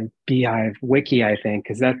the bhyve wiki, I think,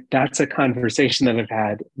 because that's a conversation that I've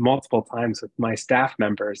had multiple times with my staff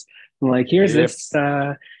members. I'm like, here's this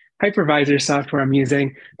hypervisor software I'm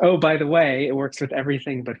using. Oh, by the way, it works with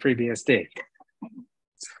everything but FreeBSD.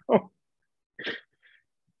 So,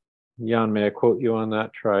 Jan, may I quote you on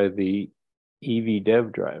that? Try the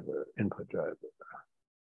evdev driver, input driver.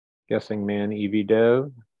 Guessing man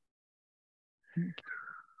evdev.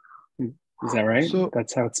 Is that right? So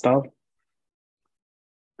that's how it's spelled?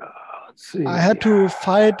 Let's see. I had to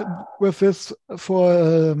fight with this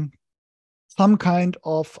for some kind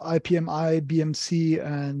of IPMI, BMC,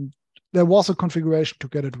 and there was a configuration to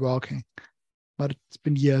get it working, but it's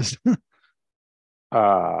been years.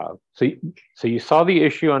 So you saw the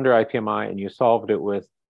issue under IPMI and you solved it with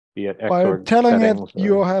the By telling it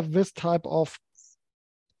you have this type of,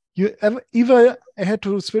 you either had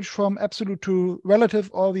to switch from absolute to relative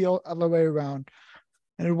or the other way around.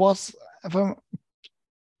 And it was, I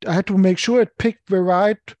had to make sure it picked the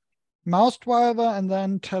right mouse driver and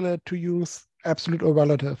then tell it to use absolute or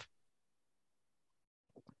relative.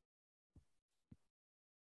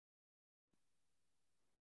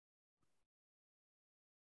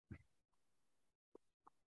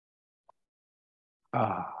 If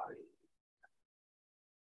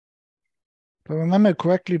I remember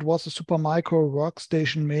correctly, it was a Supermicro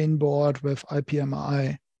workstation mainboard with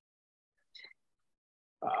IPMI.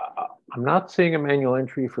 I'm not seeing a manual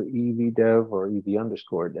entry for evdev or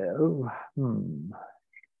ev_dev.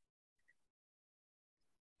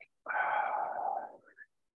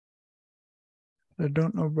 I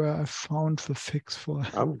don't know where I found the fix for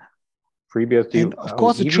it. FreeBSD. And of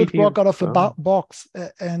course, it should work out of the box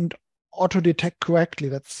and auto detect correctly.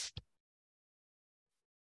 That's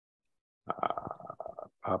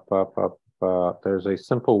there's a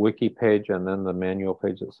simple wiki page and then the manual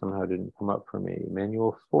page that somehow didn't come up for me.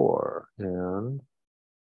 Manual 4 and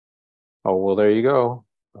well, there you go.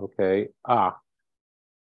 Okay.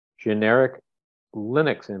 Generic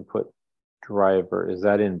Linux input driver. Is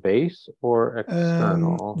that in base or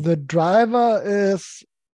external? The driver is,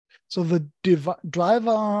 so the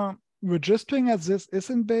driver registering as this is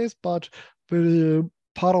in base, but the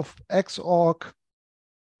part of Xorg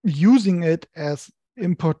using it as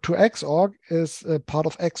input to Xorg is a part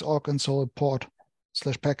of Xorg, and so a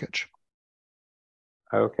port/package.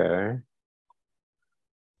 Okay.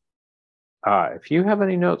 If you have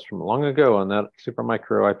any notes from long ago on that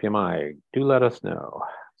Supermicro IPMI, do let us know.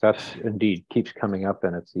 That indeed keeps coming up,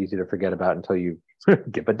 and it's easy to forget about until you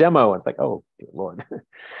give a demo. It's like, oh, dear Lord.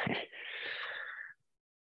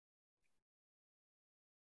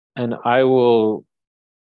 And I will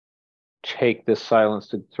take this silence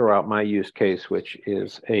to throw out my use case, which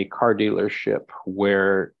is a car dealership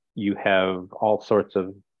where you have all sorts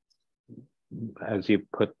of, as you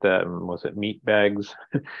put them, was it meat bags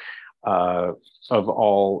of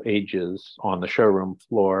all ages on the showroom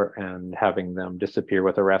floor, and having them disappear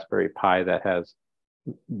with a Raspberry Pi that has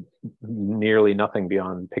nearly nothing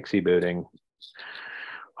beyond Pixie booting.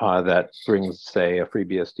 That brings, say, a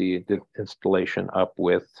FreeBSD installation up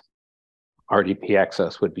with RDP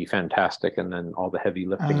access would be fantastic, and then all the heavy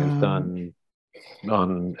lifting is done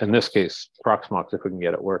on, in this case, Proxmox, if we can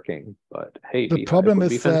get it working. But hey, the problem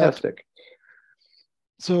would is be fantastic.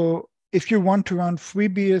 So if you want to run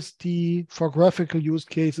FreeBSD for graphical use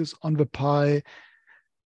cases on the Pi,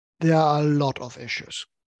 there are a lot of issues.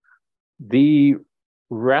 The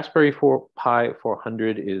Raspberry Pi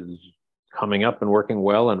 400 is coming up and working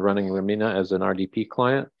well and running Lumina as an RDP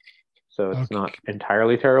client. So it's not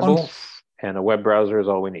entirely terrible. And a web browser is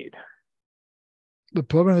all we need. The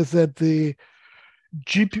problem is that the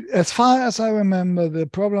GPU, as far as I remember, the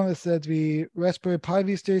problem is that the Raspberry Pi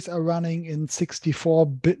these days are running in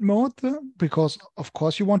 64-bit mode, because of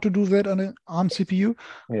course you want to do that on an ARM CPU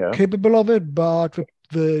capable of it, but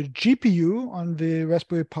the GPU on the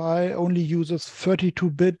Raspberry Pi only uses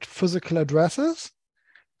 32-bit physical addresses.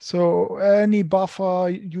 So any buffer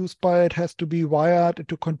used by it has to be wired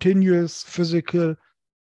into continuous physical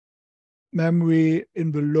memory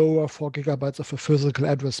in the lower 4 gigabytes of a physical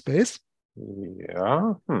address space.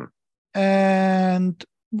 Yeah. And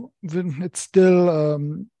it's still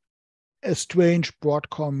a strange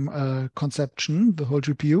Broadcom conception, the whole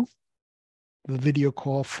GPU. The video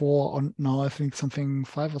core 4 on now I think something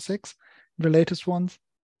 5 or 6, the latest ones.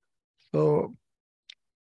 So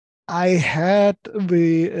I had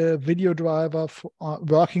the video driver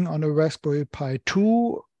working on a Raspberry Pi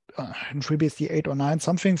 2, in FreeBSD 8 or 9,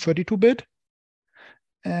 something 32-bit,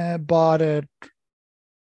 but it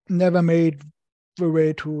never made the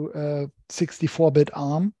way to 64-bit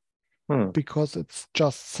ARM because it's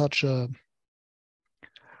just such a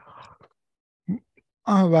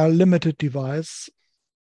limited device.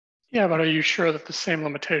 Yeah, but are you sure that the same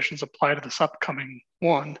limitations apply to this upcoming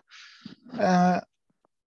one?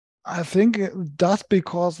 I think it does,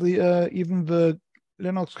 because even the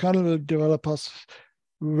Linux kernel developers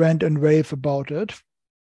rant and rave about it.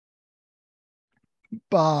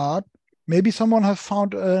 But maybe someone has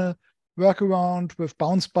found a workaround with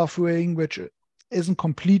bounce buffering, which isn't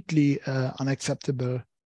completely unacceptable.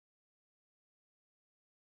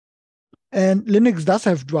 And Linux does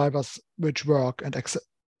have drivers which work and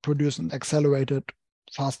produce and accelerate it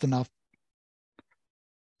fast enough.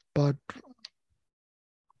 But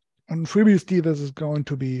on FreeBSD, this is going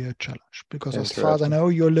to be a challenge, because as far as I know,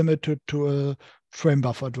 you're limited to a frame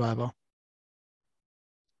buffer driver.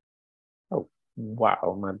 Oh,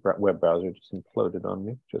 wow. My web browser just imploded on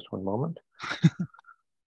me. Just one moment.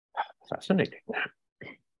 Fascinating.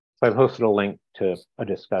 So I posted a link to a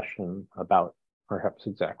discussion about perhaps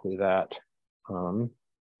exactly that.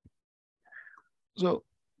 So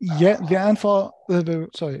yeah, the answer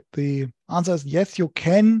is yes, you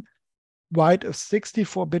can write a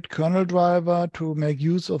 64-bit kernel driver to make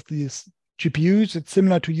use of these GPUs. It's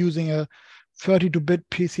similar to using a 32-bit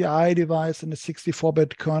PCI device in a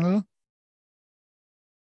 64-bit kernel.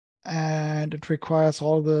 And it requires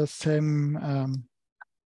all the same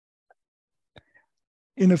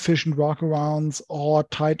inefficient workarounds or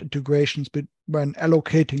tight integrations when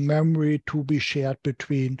allocating memory to be shared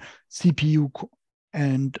between CPU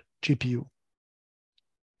and GPU.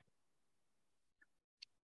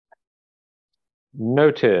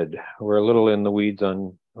 Noted. We're a little in the weeds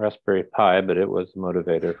on Raspberry Pi, but it was a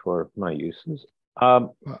motivator for my uses.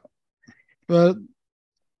 Well, the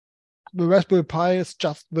Raspberry Pi is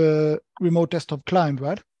just the remote desktop client,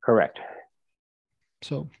 right? Correct.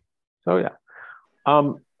 So yeah.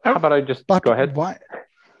 How about I just go ahead? Why?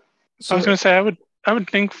 So, I was going to say I would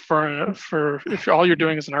think for if all you're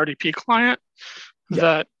doing is an RDP client,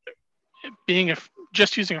 that being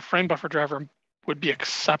just using a frame buffer driver would be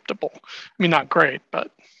acceptable. I mean, not great,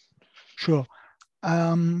 but sure.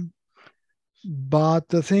 But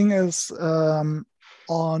the thing is, on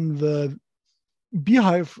the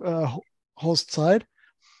bhyve host side,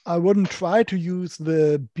 I wouldn't try to use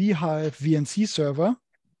the bhyve VNC server.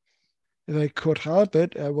 If I could help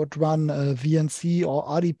it, I would run a VNC or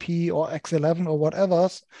RDP or X11 or whatever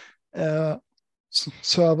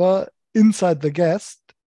server inside the guest,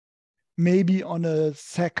 maybe on a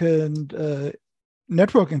second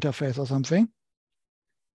network interface or something.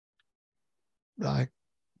 Like,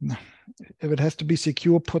 if it has to be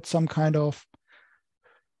secure, put some kind of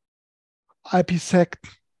IPsec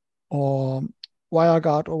or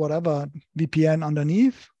WireGuard or whatever VPN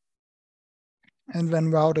underneath, and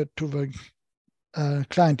then route it to the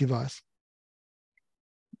client device.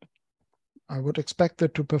 I would expect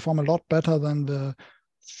it to perform a lot better than the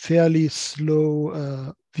fairly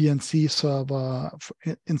slow VNC server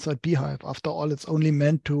inside bhyve. After all, it's only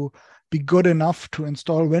meant to be good enough to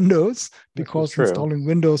install Windows, because installing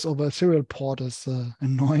Windows over a serial port is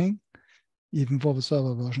annoying, even for the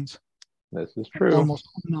server versions. This is true. Almost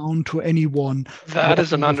unknown to anyone. That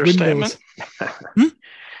is an understatement.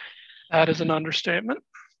 That is an understatement.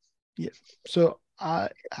 Yeah. So I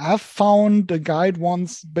have found a guide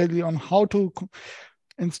once basically on how to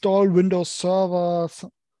install Windows Server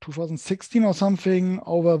 2016 or something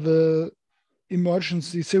over the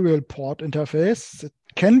emergency serial port interface. It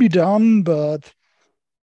can be done, but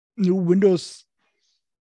no Windows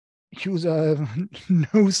user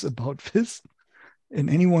knows about this. And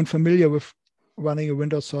anyone familiar with running a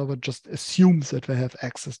Windows server just assumes that they have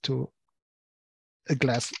access to a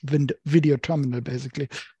glass video terminal, basically,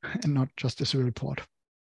 and not just a serial port.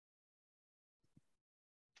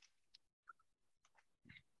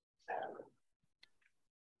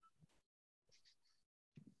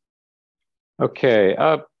 Okay,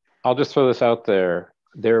 I'll just throw this out there.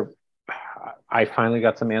 I finally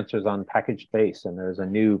got some answers on package space, and there's a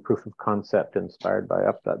new proof of concept inspired by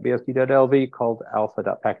up.bsd.lv called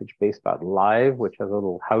alpha.packagebase.live, which has a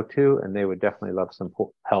little how-to, and they would definitely love some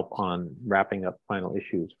help on wrapping up final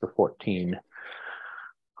issues for 14.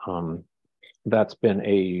 That's been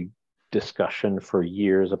a discussion for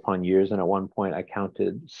years upon years, and at one point I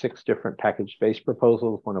counted 6 different package space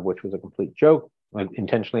proposals, one of which was a complete joke, like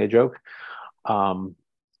intentionally a joke.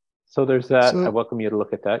 So there's that. I welcome you to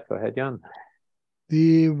look at that. Go ahead, Jan.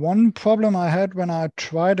 The one problem I had when I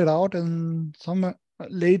tried it out in some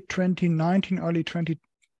late 2019, early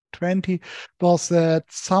 2020 was that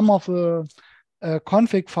some of the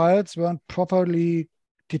config files weren't properly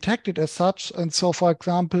detected as such. And so, for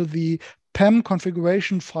example, the PEM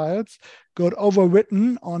configuration files got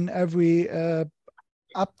overwritten on every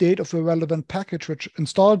update of the relevant package which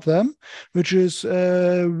installed them, which is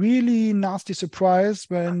a really nasty surprise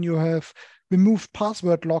when you have removed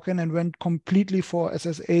password login and went completely for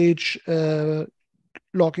SSH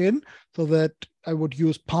login, so that I would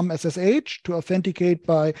use PUM SSH to authenticate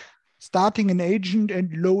by starting an agent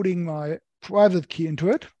and loading my private key into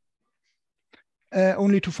it,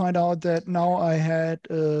 only to find out that now I had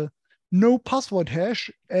no password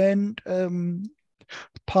hash and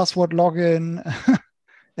password login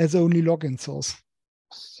as only login source.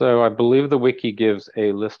 So I believe the wiki gives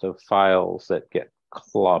a list of files that get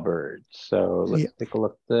clobbered. So let's take a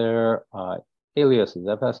look there. Aliases,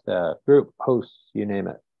 FSDAF, group, hosts, you name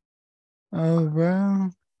it. Well,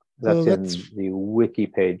 that's in the wiki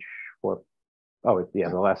page for, the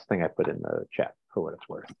last thing I put in the chat for what it's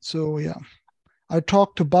worth. So yeah, I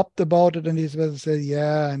talked to Bob about it and he said,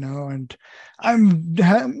 yeah, I know. And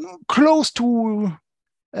I'm close to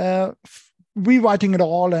rewriting it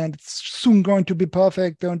all, and it's soon going to be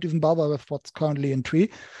perfect. Don't even bother with what's currently in tree.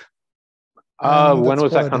 When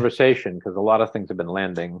was that conversation? Because a lot of things have been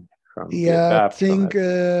landing from I think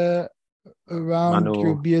around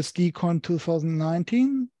your BSDCon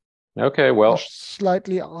 2019. Okay, well,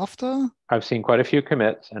 slightly after. I've seen quite a few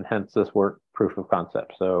commits, and hence this work proof of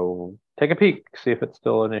concept. So take a peek, see if it's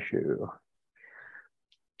still an issue.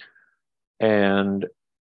 And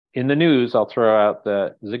in the news, I'll throw out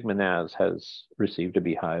that Sigma-NAS has received a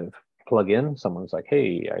bhyve plugin. Someone's like,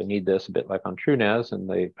 hey, I need this, a bit like on TrueNAS,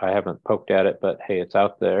 and I haven't poked at it, but hey, it's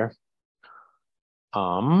out there.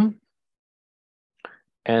 And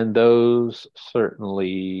those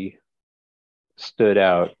certainly stood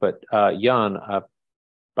out. But Jan,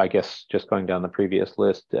 I guess just going down the previous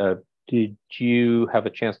list, did you have a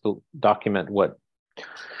chance to document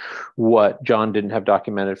what John didn't have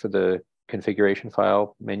documented for the configuration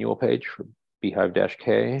file manual page for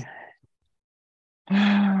bhyve-k?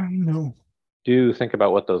 No. Do think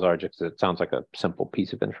about what those are, just because it sounds like a simple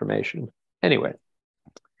piece of information. Anyway.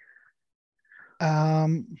 If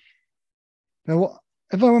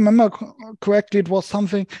I remember correctly, it was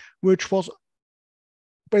something which was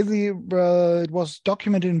basically it was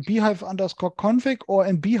documented in bhyve_config or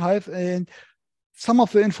in bhyve, and some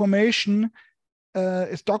of the information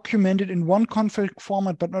is documented in one config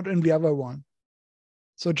format but not in the other one.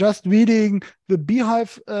 So just reading the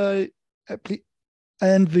bhyve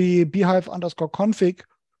and the bhyve_config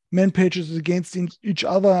man pages against each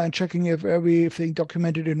other and checking if everything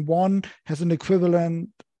documented in one has an equivalent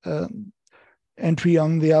entry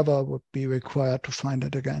on the other would be required to find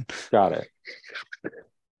it again. Got it.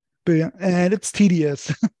 And it's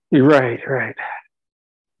tedious. Right.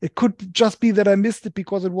 It could just be that I missed it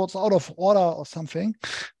because it was out of order or something.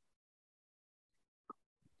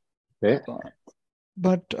 Okay.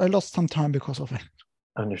 But I lost some time because of it.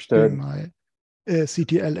 Understood. During my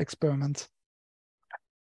CTL experiments.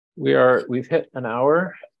 We've hit an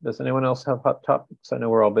hour. Does anyone else have hot topics? I know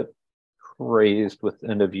we're all a bit crazed with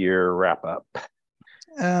end of year wrap up.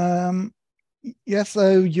 Yes,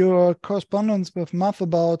 your correspondence with Math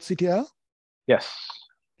about CTL. Yes.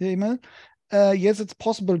 The email. Yes, it's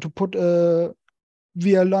possible to put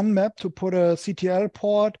via LAN map to put a CTL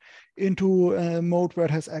port into a mode where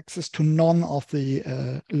it has access to none of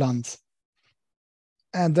the LANs.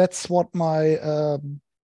 And that's what my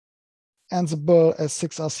Ansible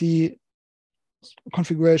S6RC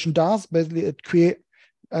configuration does. Basically,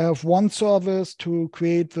 I have one service to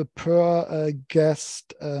create the per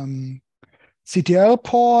guest CTL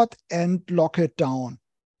port and lock it down.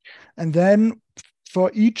 And then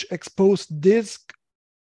for each exposed disk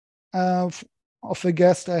of the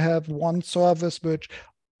guest, I have one service which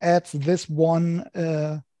adds this one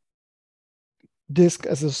disk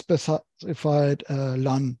as a specified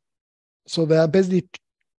LAN. So there are basically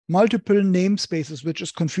multiple namespaces, which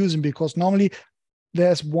is confusing because normally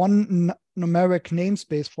there's one numeric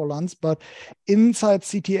namespace for LANs, but inside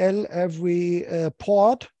CTL, every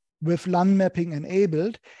port with LAN mapping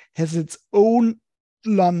enabled has its own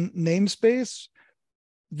LAN namespace,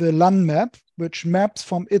 the LAN map, which maps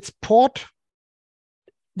from its port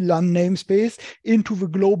LAN namespace into the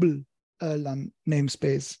global LAN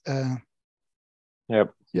namespace.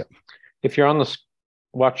 Yep. Yeah. If you're on the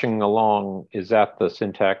watching along, is that the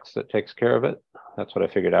syntax that takes care of it? That's what I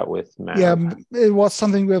figured out with Mav. Yeah, it was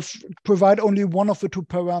something with provide only one of the two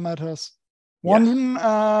parameters. One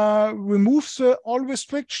removes all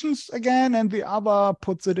restrictions again, and the other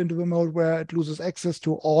puts it into the mode where it loses access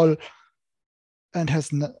to all and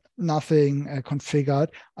has nothing configured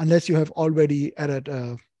unless you have already added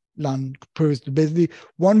a LAN person. Basically,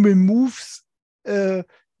 one removes the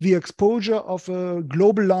exposure of a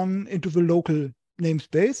global LAN into the local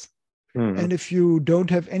namespace. And if you don't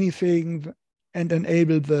have anything and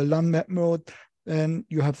enable the LAN map mode, then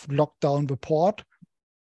you have locked down the port,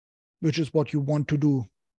 which is what you want to do.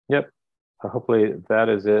 Yep. So hopefully that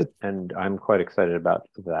is it. And I'm quite excited about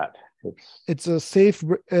that. It's a safe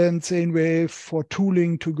and sane way for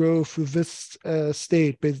tooling to go through this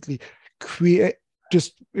state. Basically, create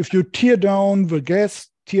just if you tear down the gas,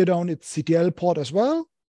 tear down its CTL port as well.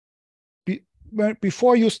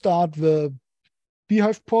 Before you start the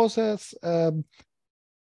bhyve process,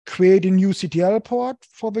 create a new CTL port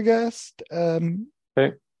for the guest.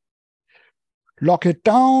 Okay. Lock it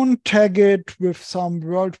down, tag it with some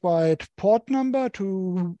worldwide port number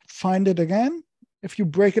to find it again. If you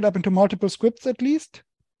break it up into multiple scripts, at least.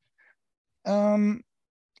 Even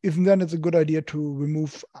then, it's a good idea to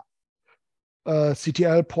remove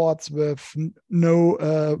CTL ports with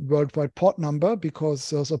no worldwide port number, because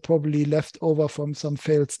those are probably left over from some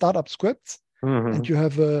failed startup scripts. And you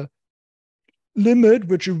have a limit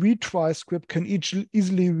which a retry script can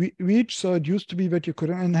easily reach. So it used to be that you could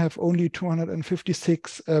have only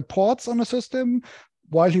 256 ports on a system.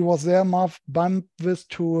 While he was there, Marv bumped this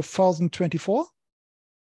to 1024.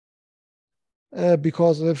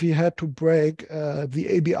 Because if he had to break the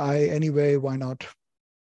ABI anyway, why not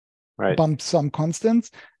bump some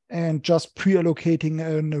constants? And just pre-allocating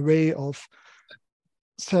an array of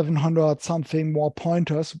 700 something more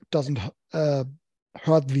pointers doesn't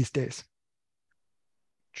hurt these days.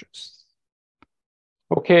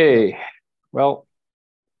 Okay. Well,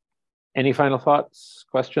 any final thoughts,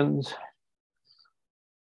 questions?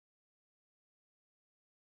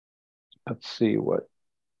 Let's see what.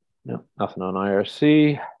 No, nothing on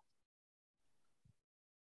IRC.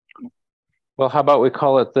 Well, how about we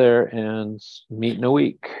call it there and meet in a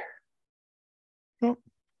week?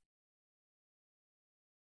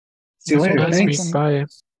 See you later. Thanks. Bye.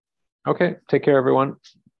 Okay. Take care, everyone.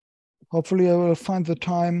 Hopefully, I will find the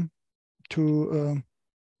time to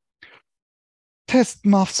test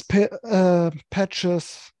Muff's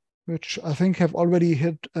patches, which I think have already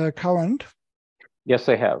hit current. Yes,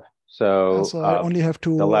 they have. So I only have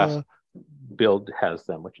to. The last build has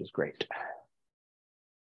them, which is great.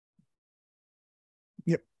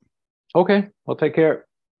 Yep. Okay. Well, take care.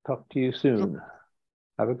 Talk to you soon.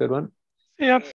 Have a good one. Yeah.